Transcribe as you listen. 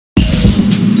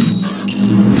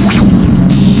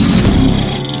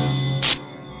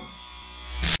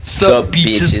What's up,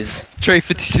 bitches? Trey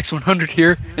 56100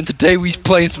 here, and today we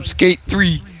playing some Skate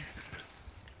 3.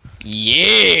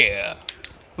 Yeah!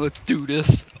 Let's do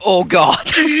this. Oh god.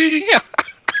 I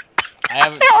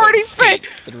haven't played Skate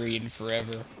 3 in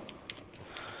forever.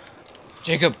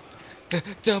 Jacob,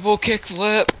 double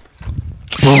kickflip!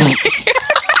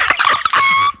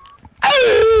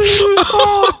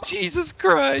 Oh, Jesus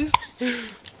Christ.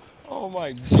 Oh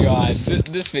my god,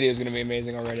 this video is gonna be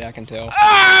amazing already, I can tell.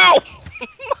 Ow!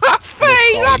 My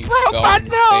face! I broke my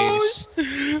nose!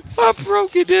 I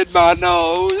broke it in my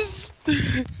nose!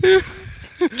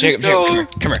 Jacob, No.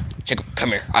 come here. Jacob, come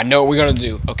here. I know what we're gonna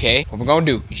do, okay? What we're gonna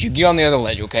do is you get on the other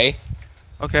ledge, okay?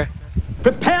 Okay.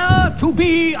 Prepare to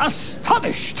be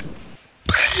astonished!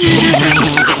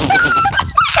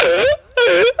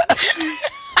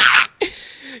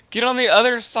 Get on the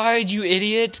other side, you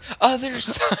idiot! Other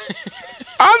side!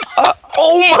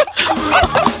 Oh my god!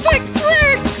 I'm sick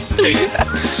bricks!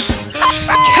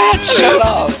 Cat, shut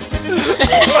up!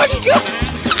 Oh my god!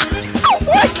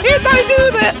 Why can't I do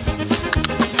that?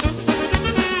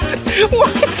 Why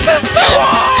is this so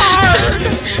hard?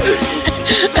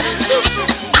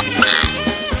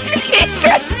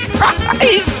 Jesus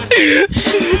Christ!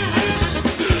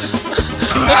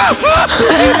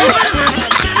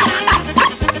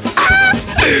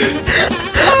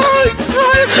 Oh, I'm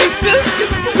trying to make this.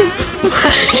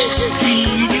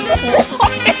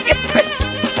 Why is this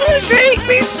pushing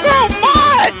me so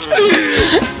much?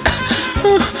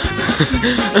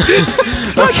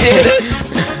 Look at it!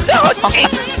 No,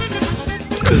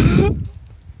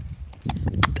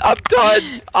 I'm done.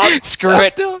 Screw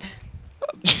it. Done.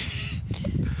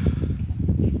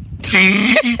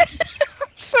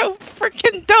 I'm so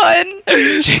freaking done.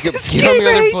 Jacob, get on the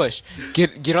other bush.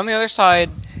 Get on the other side.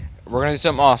 We're gonna do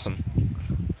something awesome.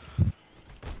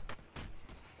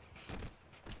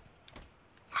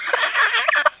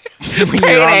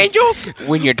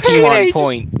 When your team on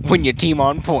point. When your team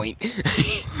on point. Pain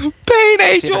See if I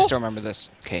Angel. still remember this.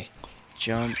 Okay.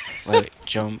 Jump. Wait,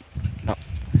 jump. No.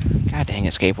 God dang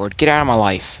it, skateboard. Get out of my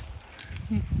life.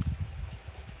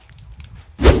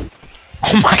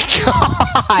 Oh my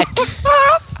god!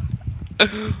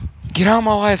 Get out of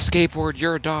my life, skateboard.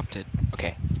 You're adopted.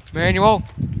 Okay. Manual.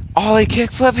 Ollie,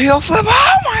 kickflip, heel flip.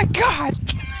 Oh my god!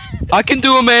 I can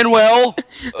do a Manuel.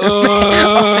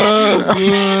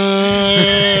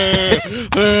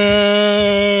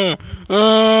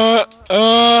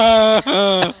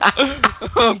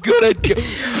 I'm good at.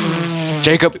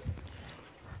 Jacob.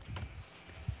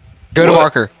 Go to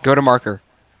marker. Go to marker.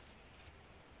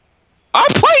 I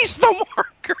placed the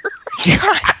marker.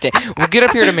 God damn. Well, get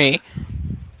up here to me.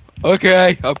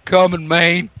 Okay, I'm coming,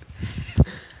 man.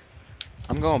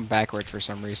 I'm going backwards for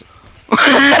some reason.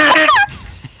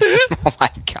 Oh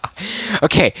my god.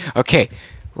 Okay, okay.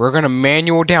 We're gonna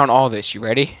manual down all this. You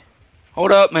ready?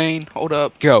 Hold up, man. Hold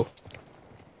up. Go.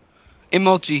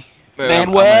 Emoji. Wait,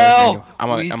 Manuel.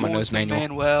 I'm a nose manual.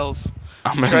 Manuels.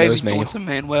 I'm a Trey, nose he's doing manual. some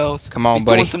Manuels. Come on, he's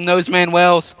buddy. Doing some nose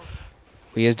Manuels.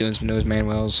 He is doing some nose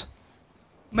manuals.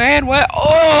 Manuel.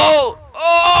 Oh!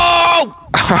 Oh!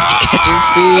 I'm catching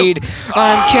speed.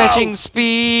 I'm catching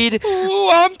speed. Ooh,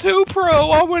 I'm too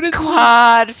pro. I went into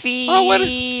Quad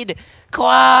feed.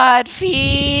 Quad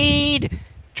feed.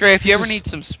 Trey, if you ever need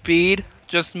some speed,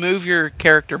 just move your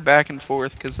character back and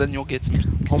forth, because then you'll get some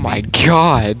speed. Oh my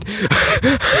god.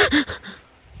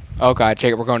 Oh god,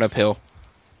 Jacob, we're going uphill.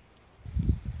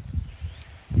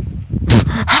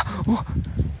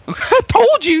 I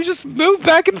told you, just move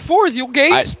back and forth. You'll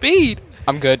gain speed.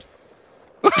 I'm good.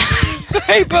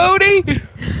 Hey, Bodie.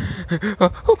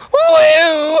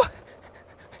 Woo!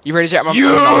 You ready, Jack? I'm You!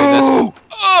 gonna this.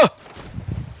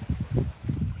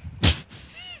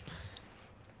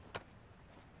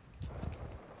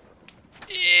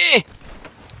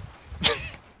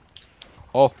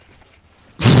 Oh.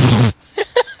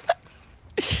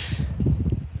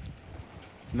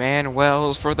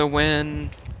 Manuel's for the win.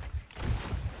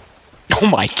 Oh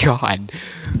my god.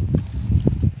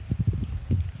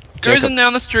 Cruising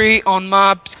down the street on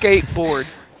my skateboard.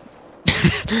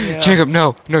 Yeah. Jacob,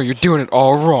 no, you're doing it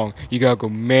all wrong. You gotta go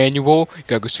manual, you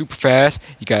gotta go super fast,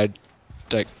 you gotta,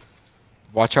 like,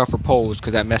 watch out for poles,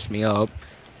 because that messed me up.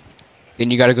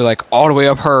 Then you gotta go, like, all the way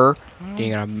up her, then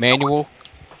you gotta manual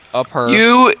up her.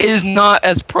 You is not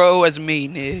as pro as me,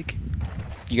 Nick.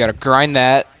 You gotta grind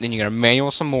that, then you gotta manual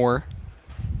some more.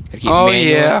 Gotta keep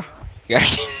Yeah. You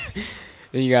gotta,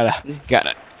 then you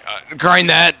gotta grind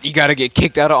that, you gotta get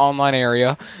kicked out of online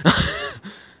area.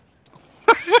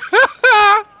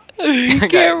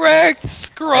 Get wrecked,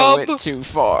 scrub. I went too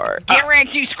far. Get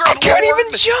wrecked, you scrub. I can't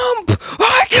even jump!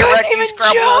 I can't even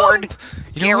jump!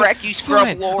 You know Get what? wrecked, you scrub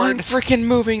Fine, lord. I'm freaking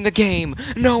moving the game.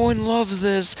 No one loves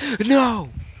this. No.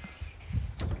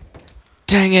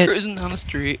 Dang it. Cruising down the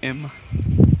street. Woo!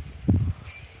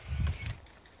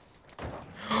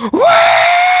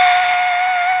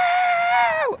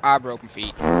 I broke my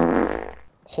feet.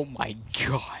 Oh my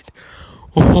god.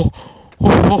 Oh, oh,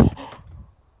 oh.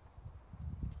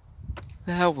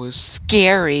 That was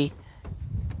scary.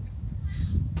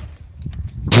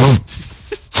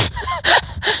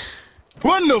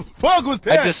 What the fuck was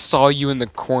that? I just saw you in the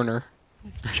corner.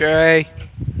 Jay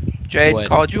What?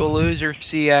 called you a loser,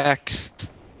 CX.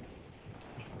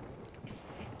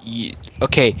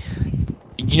 Okay.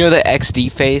 You know the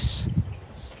XD face?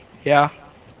 Yeah.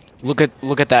 Look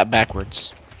at that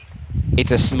backwards.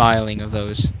 It's a smiling of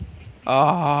those.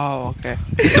 Oh, okay.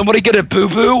 Did somebody get a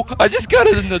boo-boo? I just got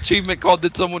an achievement called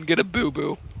Did Someone Get a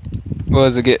Boo-Boo? What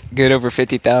was it? Get over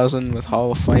 50,000 with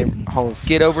Hall of Fame.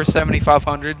 Get over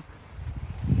 7,500.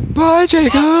 Bye,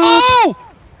 Jacob. Oh!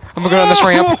 I'm gonna go down this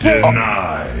ramp.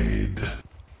 Denied.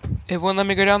 It wouldn't let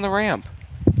me go down the ramp.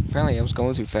 Apparently, I was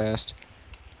going too fast.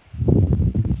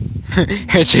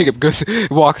 Here, Jacob,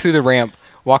 walk through the ramp.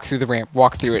 Walk through the ramp.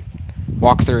 Walk through it.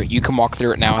 Walk through it. You can walk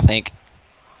through it now, I think.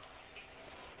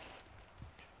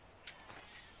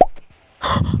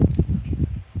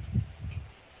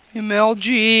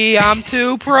 MLG, I'm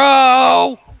too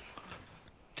pro.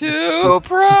 Too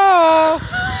pro.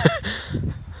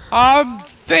 I'm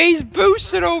face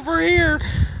boosted over here.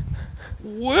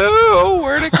 Whoa,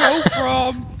 where'd it go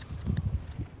from?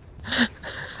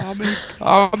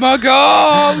 I'm a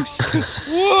ghost.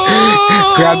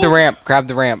 Whoa. Grab the ramp. Grab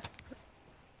the ramp.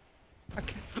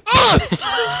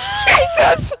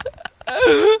 Jesus.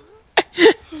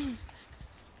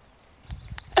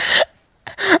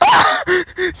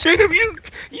 Jacob,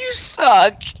 you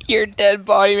suck. Your dead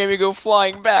body made me go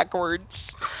flying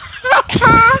backwards.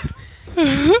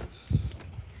 I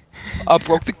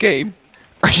broke the game.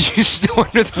 Are you still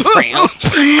under the ramp?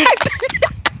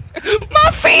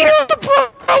 My feet are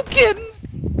broken.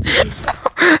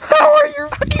 How are your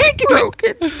feet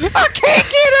broken? I can't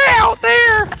get out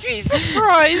there. Jesus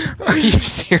Christ. Are you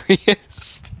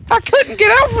serious? I couldn't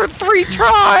get out for 3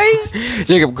 tries.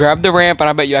 Jacob, grab the ramp and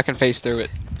I bet you I can face through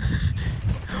it.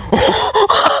 Hey,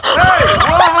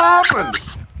 what happened?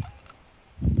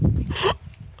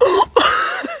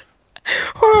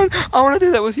 Hold on, I want to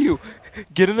do that with you.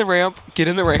 Get in the ramp. Get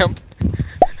in the ramp.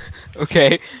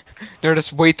 Okay. No,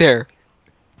 just wait there.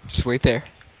 Just wait there.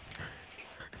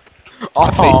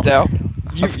 I faced out.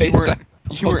 You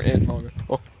weren't in longer.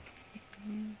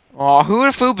 Oh, who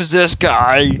the foop is this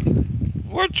guy?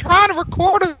 We're trying to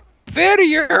record a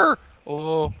video.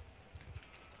 Oh.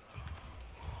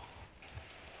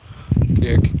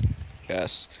 Kick.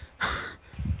 Yes.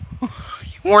 You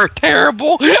weren't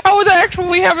terrible. I was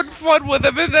actually having fun with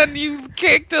him, and then you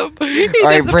kicked him. He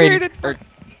Alright, disappeared. Braden.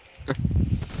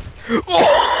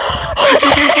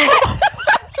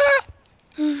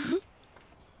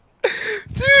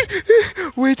 Dude,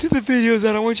 wait till the video's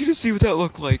out. I want you to see what that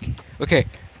looked like. Okay,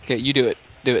 okay, you do it.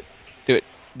 Do it. Do it.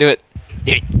 Do it.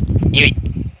 Do it. Do it.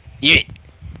 Do it.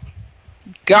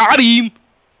 Got him.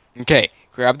 Okay,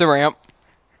 grab the ramp.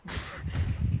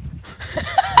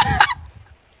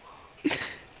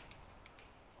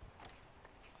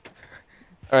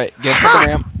 Alright, get to the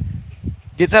ramp.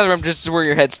 Get to the ramp just to where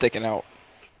your head's sticking out.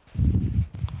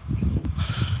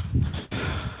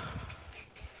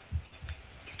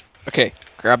 Okay,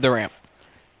 grab the ramp.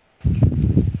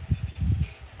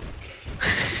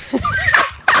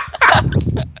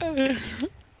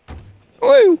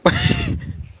 Woo!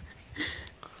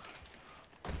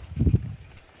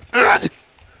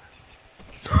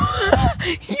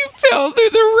 You fell through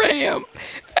the ramp.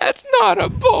 That's not a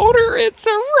boulder, it's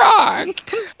a rock.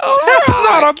 That's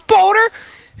not a boulder.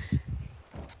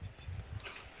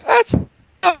 That's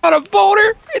not a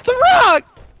boulder. It's a rock.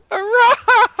 A rock.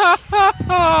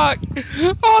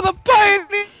 All the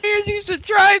pioneers used to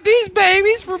drive these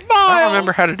babies for miles. I don't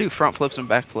remember how to do front flips and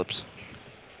back flips.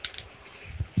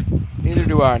 Neither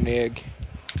do I, Nig.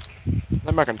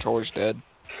 Then my controller's dead.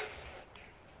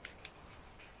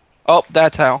 Oh,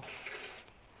 that's how.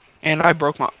 And I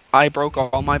broke all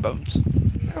my bones.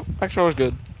 Oh, my controller's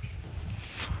good.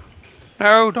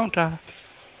 No, don't die.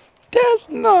 That's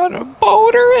not a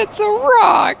boulder, it's a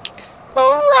rock.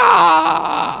 A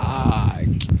rock.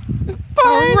 The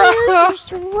pioneers used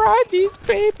to ride these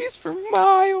babies for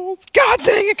miles. God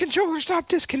dang it, controller, stop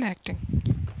disconnecting.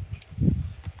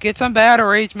 Get some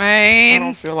batteries, I man.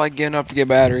 don't feel like getting up to get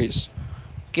batteries.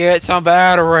 Get some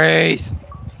batteries.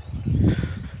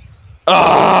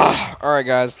 Alright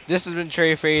guys, this has been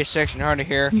Trey Face Section Hunter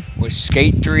here with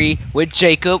Skate 3 with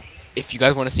Jacob. if you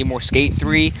guys want to see more Skate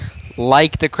 3,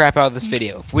 like the crap out of this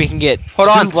video. If we can get Hold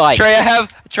 2 on, likes. Trey.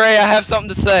 I have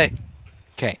something to say.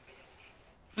 Okay.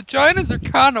 Vaginas are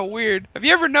kind of weird. Have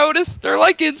you ever noticed? They're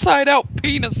like inside-out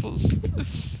penises.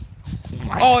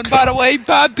 Oh, and by the way,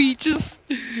 bye beaches.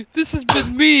 This has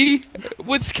been me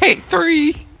with Skate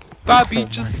 3. Bye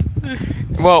beaches.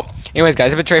 Well, anyways,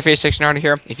 guys, I've been Trey Face Section out of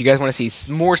here. If you guys want to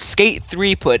see more Skate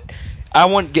 3 I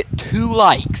want to get 2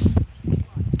 likes.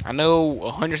 I know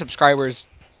 100 subscribers,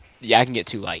 yeah, I can get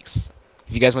 2 likes.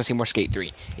 If you guys want to see more Skate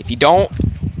 3. If you don't,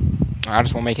 I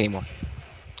just won't make any more.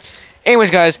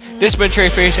 Anyways, guys, this has been Trey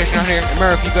Face Section out here.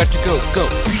 Remember, if you got to go,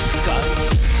 go.